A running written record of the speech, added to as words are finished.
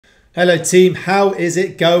Hello team, how is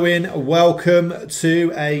it going? Welcome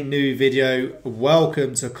to a new video.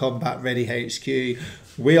 Welcome to Combat Ready HQ.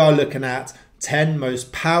 We are looking at 10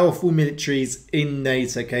 most powerful militaries in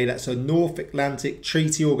NATO. Okay, that's a North Atlantic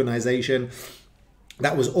Treaty Organization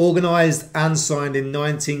that was organized and signed in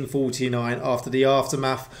 1949 after the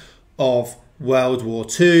aftermath of World War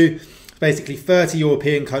II. Basically 30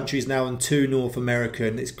 European countries now and 2 North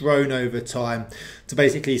American. It's grown over time to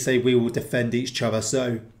basically say we will defend each other.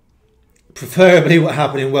 So preferably what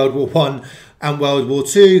happened in World War I and World War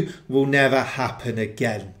II will never happen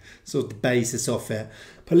again. Sort of the basis of it.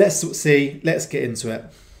 But let's get into it.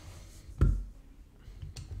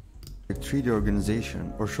 The Treaty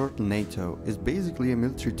Organization, or shortened NATO, is basically a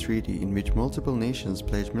military treaty in which multiple nations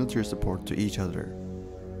pledge military support to each other.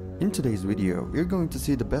 In today's video, we're going to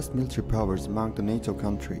see the best military powers among the NATO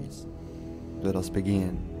countries. Let us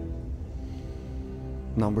begin.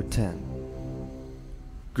 Number 10.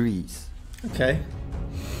 Greece. Okay.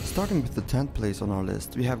 Starting with the 10th place on our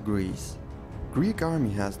list, we have Greece. Greek army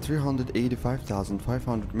has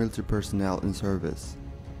 385,500 military personnel in service.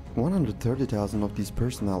 130,000 of these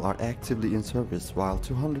personnel are actively in service, while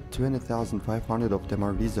 220,500 of them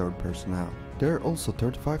are reserve personnel. There are also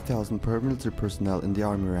 35,000 paramilitary personnel in the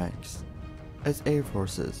army ranks. As air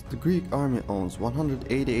forces, the Greek army owns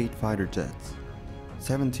 188 fighter jets,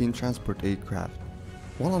 17 transport aircraft,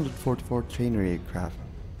 144 trainer aircraft,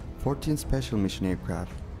 14 special mission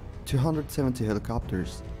aircraft, 270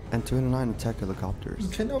 helicopters, and 29 attack helicopters.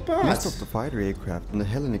 Okay, not bad. Most of the fighter aircraft in the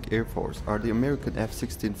Hellenic Air Force are the American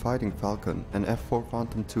F-16 Fighting Falcon and F-4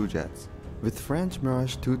 Phantom II jets, with French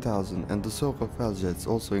Mirage 2000 and Dassault Rafale jets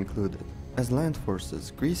also included. As land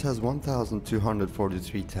forces, Greece has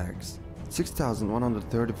 1,243 tanks,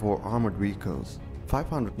 6,134 armored vehicles,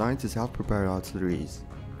 590 self-propelled artilleries,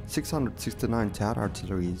 669 TAT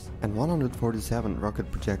artilleries, and 147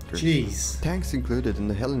 rocket projectors. Jeez. Tanks included in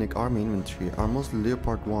the Hellenic Army inventory are mostly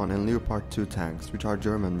Leopard 1 and Leopard 2 tanks, which are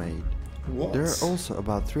German-made. What? There are also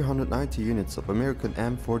about 390 units of American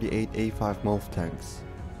M48A5 MOLF tanks.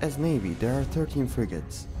 As Navy, there are 13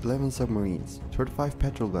 frigates, 11 submarines, 35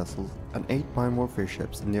 patrol vessels, and 8 mine warfare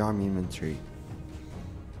ships in the Army inventory.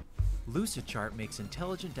 Lucidchart makes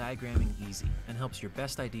intelligent diagramming easy and helps your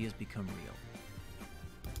best ideas become real.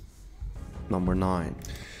 Number 9.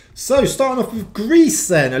 So starting off with Greece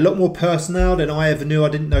then, a lot more personnel than I ever knew. I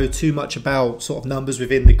didn't know too much about sort of numbers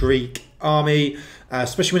within the Greek army,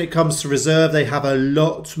 especially when it comes to reserve. They have a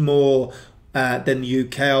lot more than the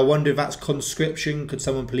UK. I wonder if that's conscription. Could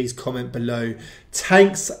someone please comment below?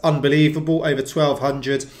 Tanks, unbelievable, over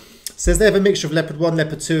 1,200. Says they have a mixture of Leopard 1,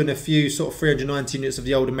 Leopard 2 and a few sort of 390 units of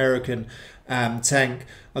the old American tank.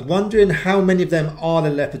 I'm wondering how many of them are the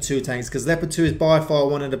Leopard 2 tanks, because Leopard 2 is by far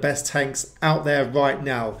one of the best tanks out there right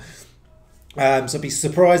now. So I'd be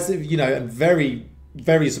surprised if, you know, I'm very,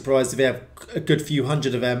 very surprised if they have a good few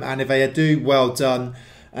hundred of them, and if they do, well done.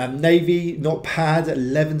 Navy, not bad,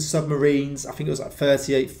 11 submarines, I think it was like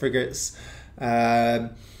 38 frigates.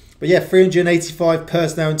 But yeah, 385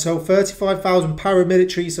 personnel until 35,000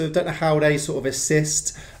 paramilitary, so I don't know how they sort of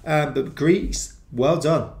assist. But Greece, well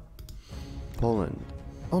done. Poland.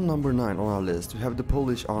 On number 9 on our list, we have the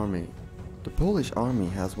Polish Army. The Polish Army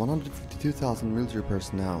has 152,000 military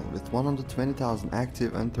personnel, with 120,000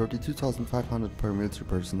 active and 32,500 paramilitary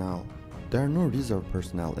personnel. There are no reserve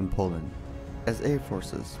personnel in Poland. As air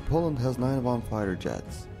forces, Poland has 91 fighter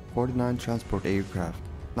jets, 49 transport aircraft,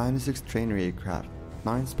 96 trainer aircraft,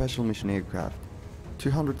 9 special mission aircraft,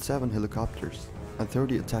 207 helicopters, and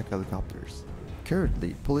 30 attack helicopters.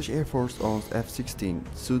 Currently, Polish Air Force owns F-16,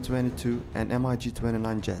 Su-22 and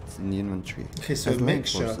MiG-29 jets in the inventory. Okay, so as a land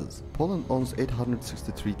mixture. forces, Poland owns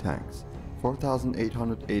 863 tanks,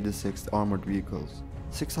 4,886 armored vehicles,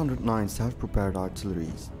 609 self-propelled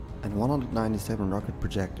artilleries, and 197 rocket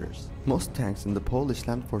projectors. Most tanks in the Polish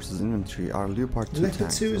land forces inventory are Leopard 2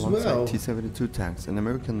 tanks, alongside T-72 tanks and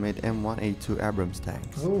American-made M1A2 Abrams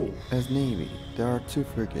tanks. Oh. As Navy, there are 2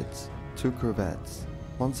 frigates, 2 corvettes,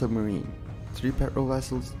 1 submarine, 3 patrol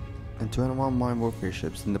vessels, and 21 mine warfare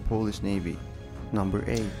ships in the Polish Navy. Number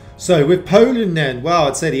 8. So with Poland then, wow,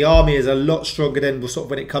 I'd say the army is a lot stronger than sort of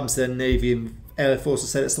when it comes to their Navy and Air Force. I'd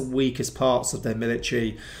say that's the weakest parts of their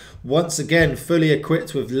military. Once again, fully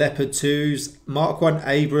equipped with Leopard 2s, Mark 1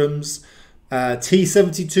 Abrams,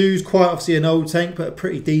 T-72s, quite obviously an old tank, but a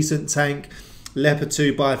pretty decent tank. Leopard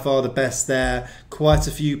 2 by far the best there. Quite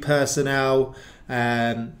a few personnel.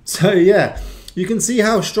 So yeah, you can see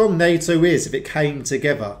how strong NATO is if it came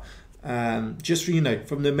together. Just you know,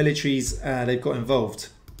 from the militaries they've got involved.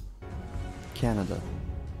 Canada.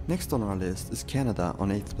 Next on our list is Canada on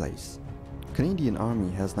 8th place. Canadian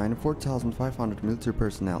Army has 94,500 military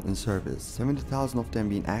personnel in service, 70,000 of them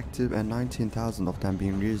being active and 19,000 of them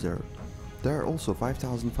being reserve. There are also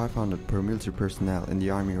 5,500 paramilitary personnel in the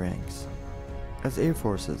Army ranks. As Air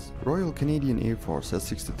Forces, Royal Canadian Air Force has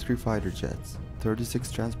 63 fighter jets,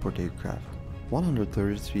 36 transport aircraft,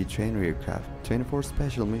 133 trainer aircraft, 24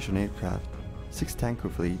 special mission aircraft, 6 tanker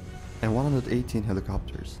fleet, and 118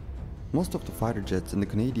 helicopters. Most of the fighter jets in the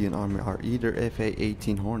Canadian Army are either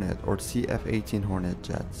FA-18 Hornet or CF-18 Hornet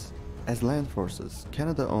jets. As land forces,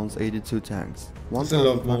 Canada owns 82 tanks,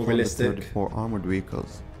 1,534 armored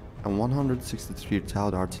vehicles, and 163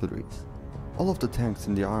 towed artilleries. All of the tanks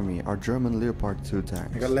in the army are German Leopard 2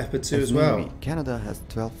 tanks. I got Leopard 2 as well. Navy, Canada has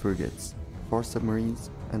 12 frigates, 4 submarines,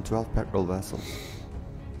 and 12 patrol vessels.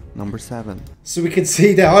 Number 7. So we can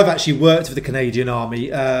see there, I've actually worked with the Canadian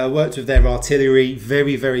Army, worked with their artillery,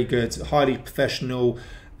 very, very good, highly professional.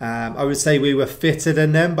 I would say we were fitter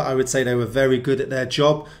than them, but I would say they were very good at their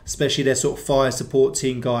job, especially their sort of fire support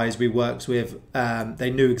team guys we worked with.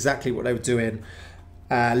 They knew exactly what they were doing.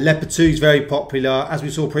 Leopard 2 is very popular. As we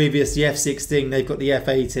saw previous, the F-16, they've got the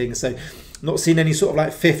F-18. So not seen any sort of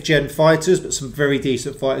like 5th gen fighters, but some very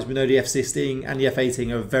decent fighters. We know the F-16 and the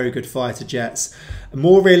F-18 are very good fighter jets. A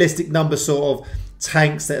more realistic number sort of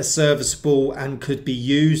tanks that are serviceable and could be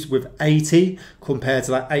used with 80 compared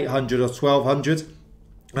to like 800 or 1200.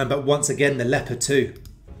 But once again, the Leopard 2.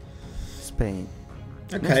 Spain.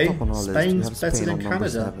 Okay, Next up on our Spain's list, better Spain than on number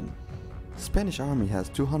Canada. 7. Spanish Army has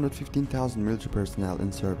 215,000 military personnel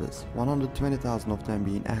in service, 120,000 of them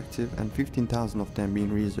being active and 15,000 of them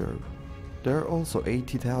being reserve. There are also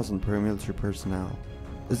 80,000 paramilitary personnel.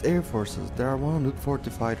 As Air Forces, there are 140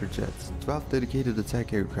 fighter jets, 12 dedicated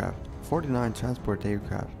attack aircraft, 49 transport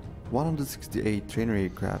aircraft, 168 trainer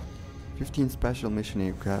aircraft, 15 special mission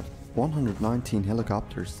aircraft, 119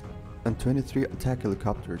 helicopters, and 23 attack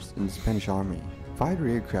helicopters in the Spanish Army. Fighter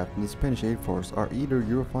aircraft in the Spanish Air Force are either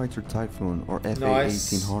Eurofighter Typhoon or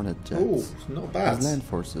FA-18 Hornet jets. Ooh, not bad. As land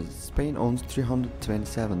forces, Spain owns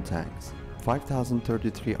 327 tanks,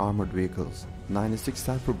 5,033 armored vehicles, 96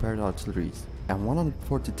 self-propelled artilleries, and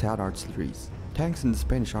 140 towed artilleries. Tanks in the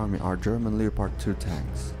Spanish Army are German Leopard 2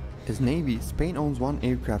 tanks. As Navy, Spain owns 1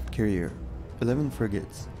 aircraft carrier, 11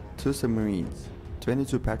 frigates, 2 submarines,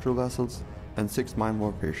 22 patrol vessels, and 6 mine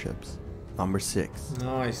warfare ships. Number 6.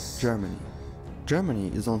 Nice. Germany.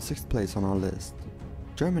 Germany is on 6th place on our list.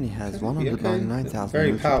 Germany has 199,000 very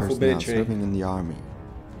military powerful personnel military. serving in the army.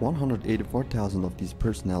 184,000 of these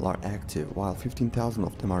personnel are active, while 15,000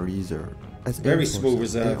 of them are reserve. As Very Air small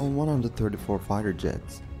Forces, reserve. They own 134 fighter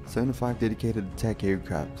jets, 75 dedicated attack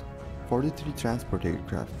aircraft, 43 transport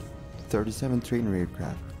aircraft, 37 trainer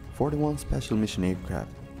aircraft, 41 special mission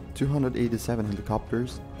aircraft, 287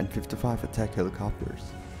 helicopters, and 55 attack helicopters.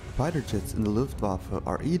 Fighter jets in the Luftwaffe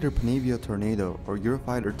are either Panavia Tornado or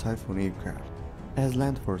Eurofighter Typhoon aircraft. As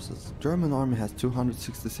land forces, German Army has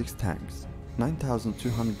 266 tanks,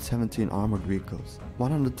 9,217 armored vehicles,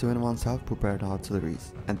 121 self-propelled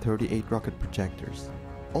artilleries, and 38 rocket projectors.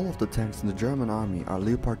 All of the tanks in the German Army are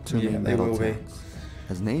Leopard 2 main battle tanks.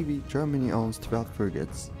 As Navy, Germany owns 12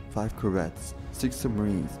 frigates, 5 corvettes, 6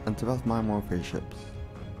 submarines, and 12 mine warfare ships.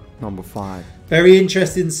 Number 5. Very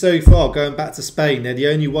interesting so far, going back to Spain. They're the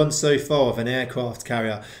only one so far of an aircraft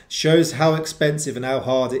carrier. Shows how expensive and how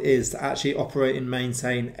hard it is to actually operate and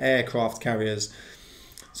maintain aircraft carriers.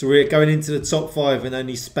 So we're going into the top 5 and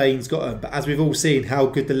only Spain's got them. But as we've all seen how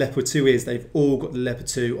good the Leopard 2 is, they've all got the Leopard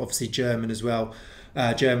 2, obviously German as well.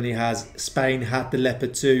 Germany has, Spain had the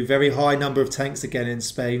Leopard 2. Very high number of tanks again in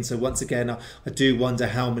Spain. So once again, I do wonder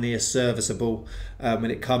how many are serviceable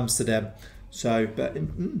when it comes to them. So, but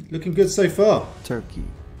looking good so far. Turkey.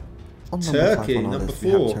 Turkey, number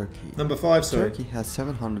 4. Number 5, sorry. Turkey has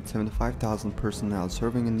 775,000 personnel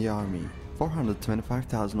serving in the army.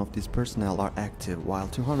 425,000 of these personnel are active, while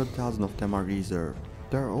 200,000 of them are reserve.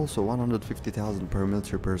 There are also 150,000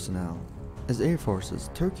 paramilitary personnel. As Air Forces,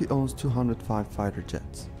 Turkey owns 205 fighter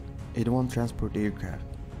jets, 81 transport aircraft,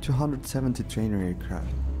 270 trainer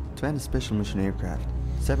aircraft, 20 special mission aircraft,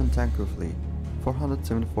 7 tanker fleet,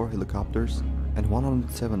 474 helicopters, and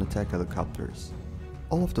 107 attack helicopters.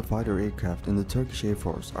 All of the fighter aircraft in the Turkish Air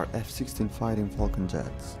Force are F-16 Fighting Falcon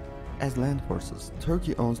jets. As land forces,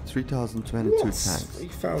 Turkey owns 3,022 tanks,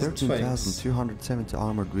 13,270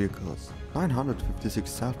 armored vehicles, 956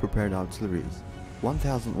 self-propelled artilleries,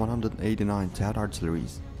 1,189 towed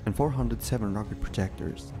artilleries, and 407 rocket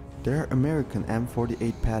projectors. There are American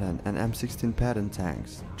M48 Patton and M16 Patton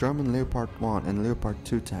tanks, German Leopard 1 and Leopard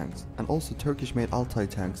 2 tanks, and also Turkish-made Altay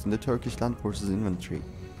tanks in the Turkish Land Forces inventory.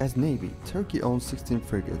 As Navy, Turkey owns 16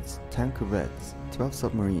 frigates, 10 corvettes, 12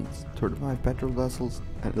 submarines, 35 patrol vessels,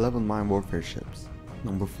 and 11 mine warfare ships.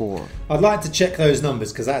 Number 4. I'd like to check those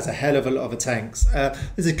numbers because that's a hell of a lot of tanks.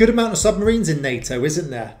 There's a good amount of submarines in NATO, isn't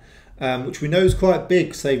there? Which we know is quite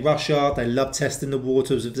big. Say Russia, they love testing the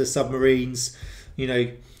waters of the submarines. You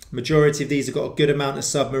know, majority of these have got a good amount of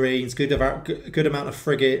submarines, good amount of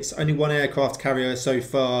frigates. Only one aircraft carrier so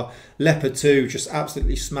far. Leopard 2 just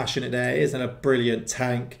absolutely smashing it there. It isn't a brilliant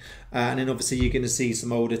tank. And then obviously you're going to see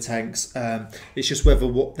some older tanks. It's just whether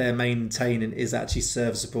what they're maintaining is actually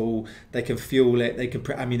serviceable. They can fuel it. They can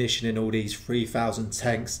put ammunition in all these 3,000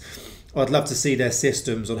 tanks. I'd love to see their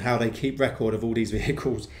systems on how they keep record of all these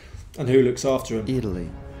vehicles and who looks after them. Italy.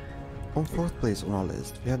 On 4th place on our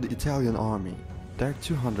list, we have the Italian army. There are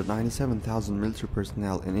 297,000 military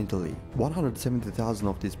personnel in Italy. 170,000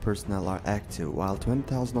 of these personnel are active, while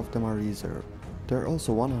 20,000 of them are reserve. There are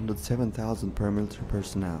also 107,000 paramilitary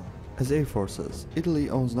personnel. As air forces, Italy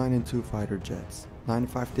owns 92 fighter jets,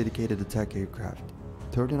 95 dedicated attack aircraft,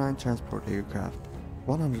 39 transport aircraft,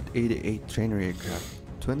 188 trainer aircraft,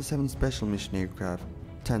 27 special mission aircraft,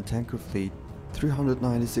 10 tanker fleet,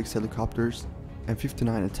 396 helicopters, and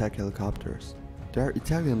 59 attack helicopters. There are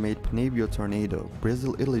Italian-made Panavio Tornado,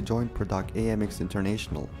 Brazil-Italy Joint Product AMX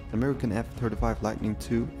International, American F-35 Lightning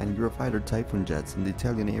II, and Eurofighter Typhoon jets in the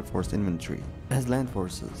Italian Air Force inventory. As land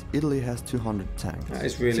forces, Italy has 200 tanks, That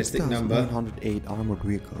is a realistic number. 6,908 armored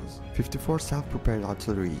vehicles, 54 self-propelled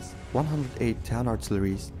artilleries, 108 town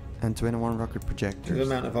artilleries, and 21 rocket projectors. Good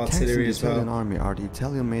amount of Tanks artillery in the as well. Italian army are the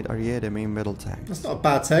Italian-made Ariete main battle tanks. That's not a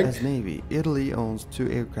bad tank. As Navy, Italy owns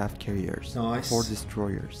 2 aircraft carriers, Nice. 4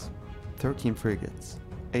 destroyers, 13 frigates,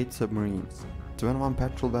 8 submarines, 21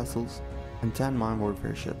 patrol vessels, and 10 mine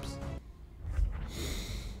warfare ships.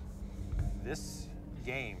 This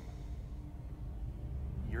game,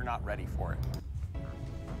 you're not ready for it.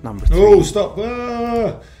 Number 3. Oh, stop.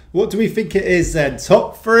 What do we think it is then?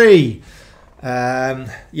 Top 3.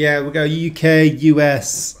 Yeah, we'll go UK,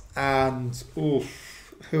 US, and who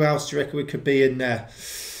else do you reckon we could be in there?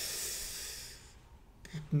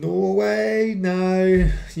 Norway? No.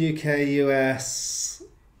 UK, US.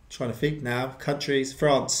 Trying to think now. Countries.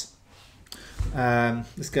 France.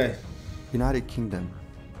 Let's go. United Kingdom.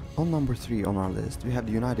 On number 3 on our list, we have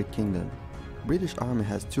the United Kingdom. British Army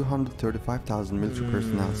has 235,000 military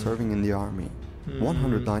personnel serving in the army.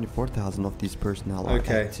 194,000 of these personnel are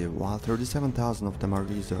active, while 37,000 of them are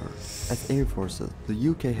reserve. As air forces, the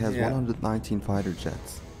UK has 119 fighter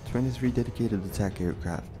jets, 23 dedicated attack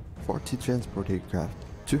aircraft, 40 transport aircraft,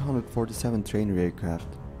 247 trainer aircraft,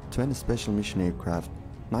 20 special mission aircraft,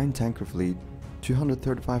 9 tanker fleet,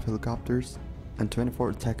 235 helicopters, and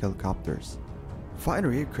 24 attack helicopters.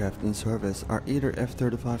 Fighter aircraft in service are either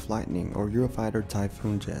F-35 Lightning or Eurofighter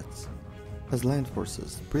Typhoon jets. As land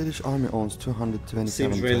forces, British Army owns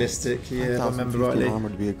 227 Seems realistic, tanks, yeah, if I remember 1,015 rightly.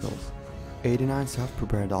 armored vehicles, 89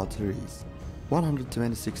 self-propelled artilleries,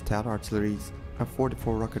 126 town artilleries, and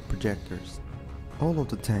 44 rocket projectors. All of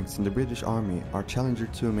the tanks in the British Army are Challenger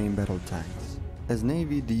 2 main battle tanks. As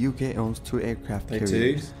Navy, the UK owns 2 aircraft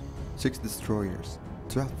carriers, 6 destroyers,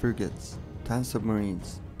 12 frigates, 10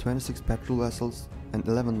 submarines, 26 patrol vessels, and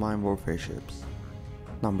 11 mine warfare ships.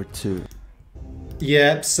 Number 2.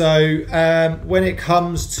 Yeah, so when it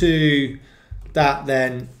comes to that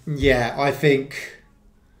then, yeah, I think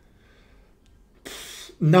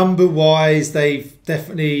number-wise, they've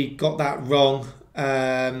definitely got that wrong.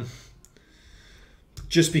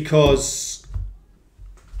 Just because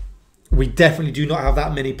we definitely do not have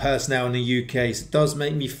that many personnel in the UK. So it does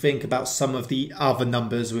make me think about some of the other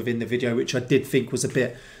numbers within the video, which I did think was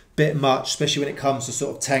a bit much, especially when it comes to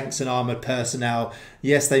sort of tanks and armoured personnel.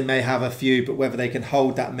 Yes, they may have a few, but whether they can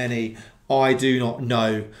hold that many, I do not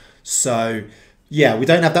know. So yeah, we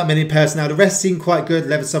don't have that many personnel. The rest seem quite good.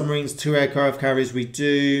 11 submarines, 2 aircraft carriers. We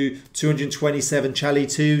do 227 Charlie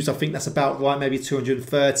 2s. I think that's about right, maybe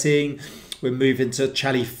 213. We're moving to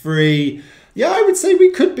Charlie 3. Yeah, I would say we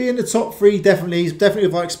could be in the top 3, definitely. Definitely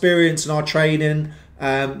with our experience and our training.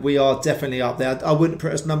 We are definitely up there. I wouldn't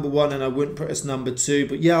put us number 1 and I wouldn't put us number 2.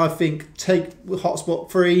 But yeah, I think take hotspot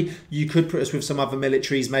 3. You could put us with some other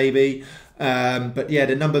militaries maybe. But yeah,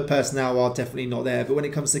 the number of personnel are definitely not there. But when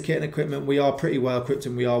it comes to kit and equipment, we are pretty well equipped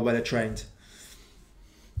and we are well trained.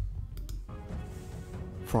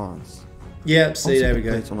 France. Yep, see, there we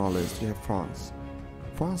go. On our list, we have France.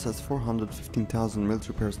 France has 415,000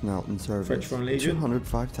 military personnel in service. French Foreign Legion.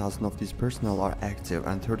 205,000 of these personnel are active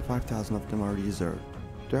and 35,000 of them are reserve.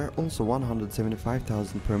 There are also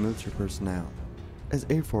 175,000 paramilitary personnel. As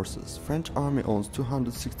air forces, French Army owns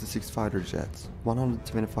 266 fighter jets,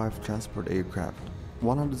 125 transport aircraft,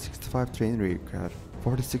 165 trainer aircraft,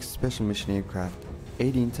 46 special mission aircraft,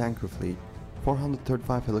 18 tanker fleet,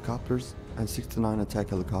 435 helicopters, and 69 attack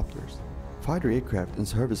helicopters. Fighter aircraft in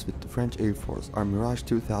service with the French Air Force are Mirage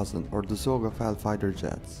 2000 or the Dassault fighter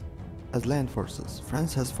jets. As land forces,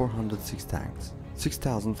 France has 406 tanks,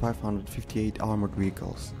 6,558 armored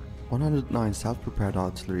vehicles, 109 self-propelled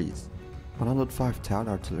artilleries, 105 TOW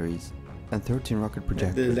artilleries, and 13 rocket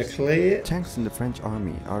projectors. Tanks in the French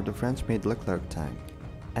army are the French-made Leclerc tank.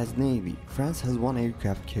 As Navy, France has 1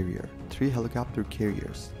 aircraft carrier, 3 helicopter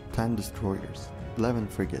carriers, 10 destroyers, 11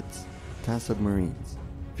 frigates, 10 submarines,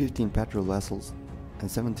 15 patrol vessels, and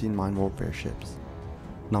 17 mine warfare ships.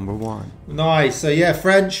 Number 1. Nice. So yeah,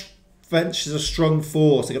 French is a strong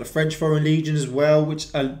force. They got a French Foreign Legion as well, which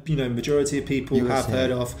you know, majority of people have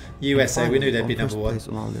heard of. USA, we knew they'd be number 1. Place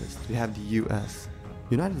on our list, we have the US.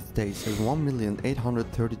 United States has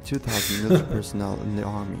 1,832,000 military personnel in the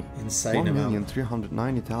army. Insane amount.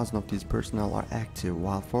 1,390,000 of these personnel are active,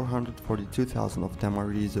 while 442,000 of them are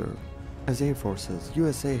reserve. As air forces,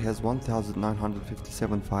 USA has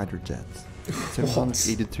 1,957 fighter jets,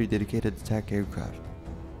 783 dedicated attack aircraft,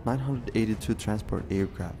 982 transport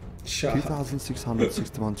aircraft,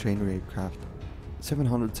 2,661 trainer aircraft,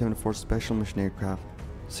 774 special mission aircraft,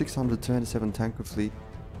 627 tanker fleet,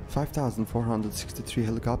 5,463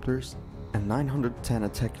 helicopters, and 910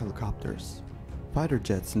 attack helicopters. Fighter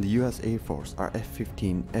jets in the US Air Force are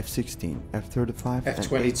F-15, F-16, F-35,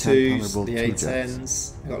 F-22s, the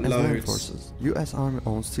A-10s. Got loads. Land forces, US Army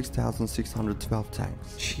owns 6,612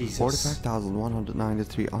 tanks,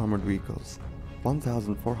 45,193 armored vehicles,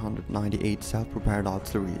 1,498 self-propelled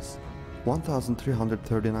artilleries,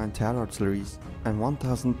 1,339 TOW artilleries, and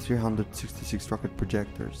 1,366 rocket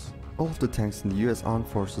projectors. All of the tanks in the US Armed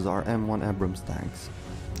Forces are M1 Abrams tanks.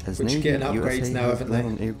 As Navy, USA has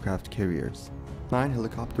 11 aircraft carriers, 9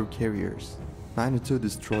 helicopter carriers, 92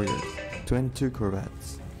 destroyers, 22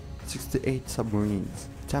 corvettes, 68 submarines,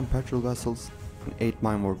 10 patrol vessels, and 8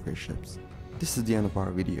 mine warfare ships. This is the end of our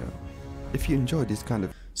video. If you enjoy this kind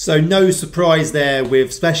of... So no surprise there with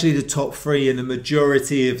especially the top 3 and the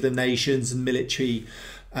majority of the nations and militaries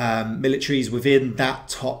within that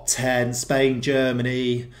top 10. Spain,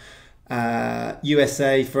 Germany,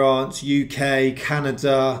 USA, France, UK,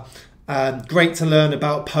 Canada. Great to learn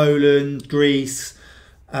about Poland, Greece.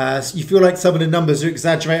 You feel like some of the numbers are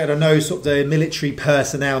exaggerated. I know sort of the military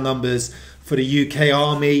personnel numbers for the UK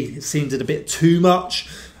Army seemed a bit too much,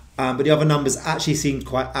 but the other numbers actually seemed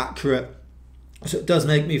quite accurate. So it does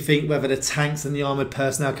make me think whether the tanks and the armoured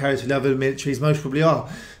personnel carriers for the other militaries most probably are.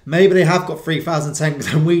 Maybe they have got 3,000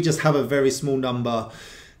 tanks and we just have a very small number.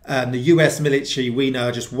 The US military, we know,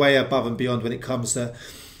 are just way above and beyond when it comes to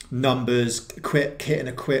numbers, kit and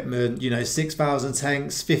equipment. You know, 6,000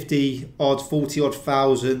 tanks, 40 odd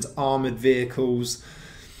thousand armoured vehicles.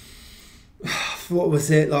 What was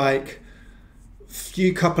it, like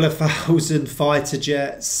a couple of thousand fighter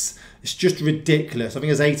jets? It's just ridiculous. I think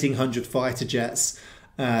there's 1,800 fighter jets.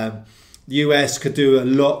 The US could do a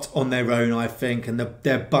lot on their own, I think, and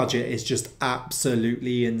their budget is just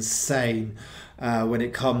absolutely insane when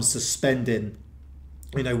it comes to spending.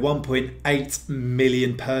 You know, 1.8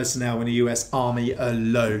 million personnel in the US Army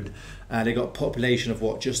alone. They got a population of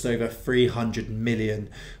what, just over 300 million.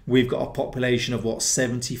 We've got a population of what,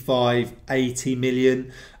 75, 80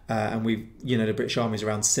 million. And we've, you know, the British Army is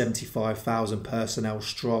around 75,000 personnel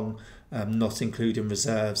strong, not including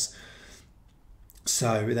reserves.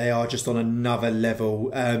 So they are just on another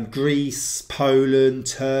level. Greece, Poland,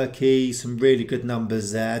 Turkey, some really good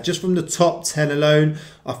numbers there. Just from the top 10 alone,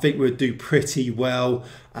 I think we'd do pretty well.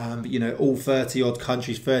 You know, all 30 odd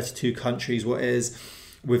countries, 32 countries, what is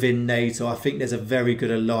within NATO. I think there's a very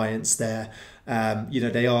good alliance there. You know,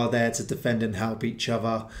 they are there to defend and help each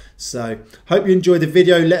other. So hope you enjoyed the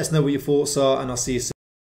video. Let us know what your thoughts are, and I'll see you soon.